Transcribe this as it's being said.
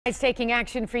It's taking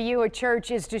action for you. A church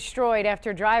is destroyed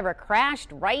after a driver crashed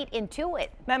right into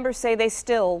it. Members say they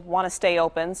still want to stay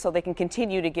open so they can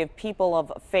continue to give people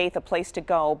of faith a place to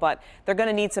go, but they're going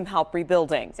to need some help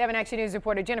rebuilding. 7 Action News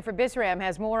reporter Jennifer Bisram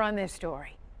has more on this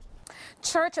story.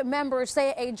 Church members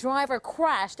say a driver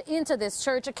crashed into this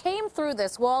church, came through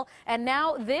this wall, and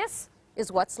now this is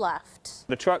what's left.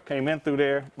 The truck came in through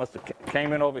there, must have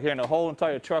came in over here, and the whole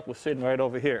entire truck was sitting right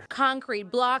over here. Concrete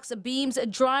blocks, beams,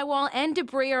 drywall, and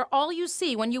debris are all you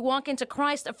see when you walk into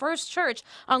Christ First Church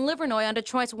on Livernois on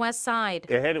Detroit's west side.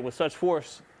 It hit it with such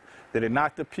force that it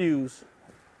knocked the pews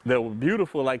that were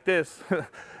beautiful like this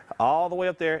all the way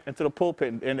up there into the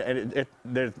pulpit, and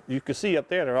you can see up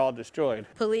there they're all destroyed.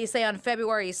 Police say on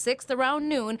February 6th around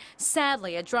noon,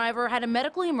 sadly a driver had a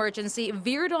medical emergency,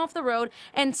 veered off the road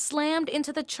and slammed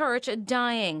into the church,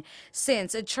 dying.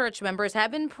 Since, church members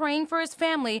have been praying for his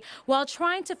family while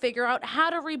trying to figure out how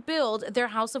to rebuild their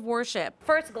house of worship.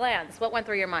 First glance, what went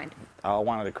through your mind? I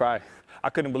wanted to cry. I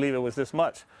couldn't believe it was this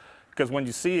much. Because when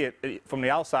you see it from the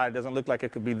outside, it doesn't look like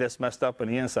it could be this messed up on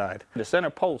the inside. The center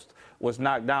post was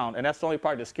knocked down, and that's the only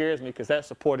part that scares me because that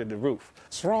supported the roof.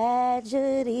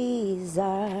 Tragedies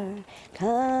are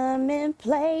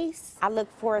commonplace. I look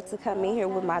forward to coming here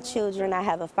with my children. I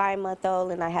have a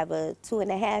 5-month-old and I have a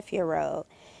 2.5-year-old.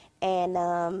 And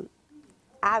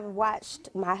I've watched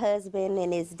my husband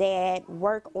and his dad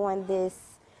work on this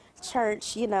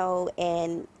church, you know,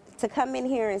 and to come in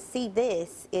here and see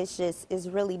this is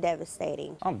really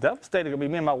devastating. I'm devastated. Me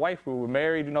and my wife, we were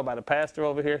married, you know, by the pastor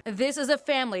over here. This is a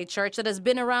family church that has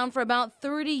been around for about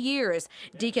 30 years.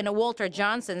 Deacon Walter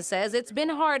Johnson says it's been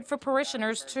hard for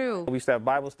parishioners too. We used to have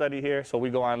Bible study here, so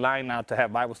we go online now to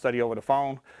have Bible study over the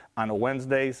phone on the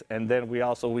Wednesdays, and then we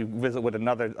visit with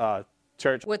another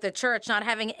church. With the church not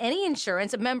having any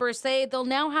insurance, members say they'll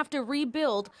now have to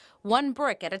rebuild one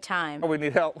brick at a time. We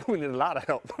need help. We need a lot of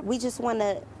help. We just want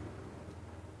to,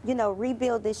 you know,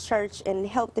 rebuild this church and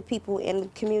help the people in the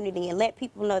community and let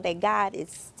people know that God is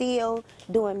still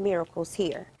doing miracles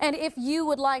here. And if you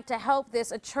would like to help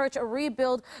this church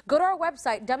rebuild, go to our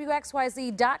website,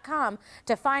 WXYZ.com,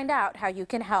 to find out how you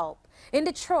can help. In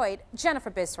Detroit, Jennifer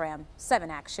Bisram,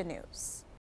 7 Action News.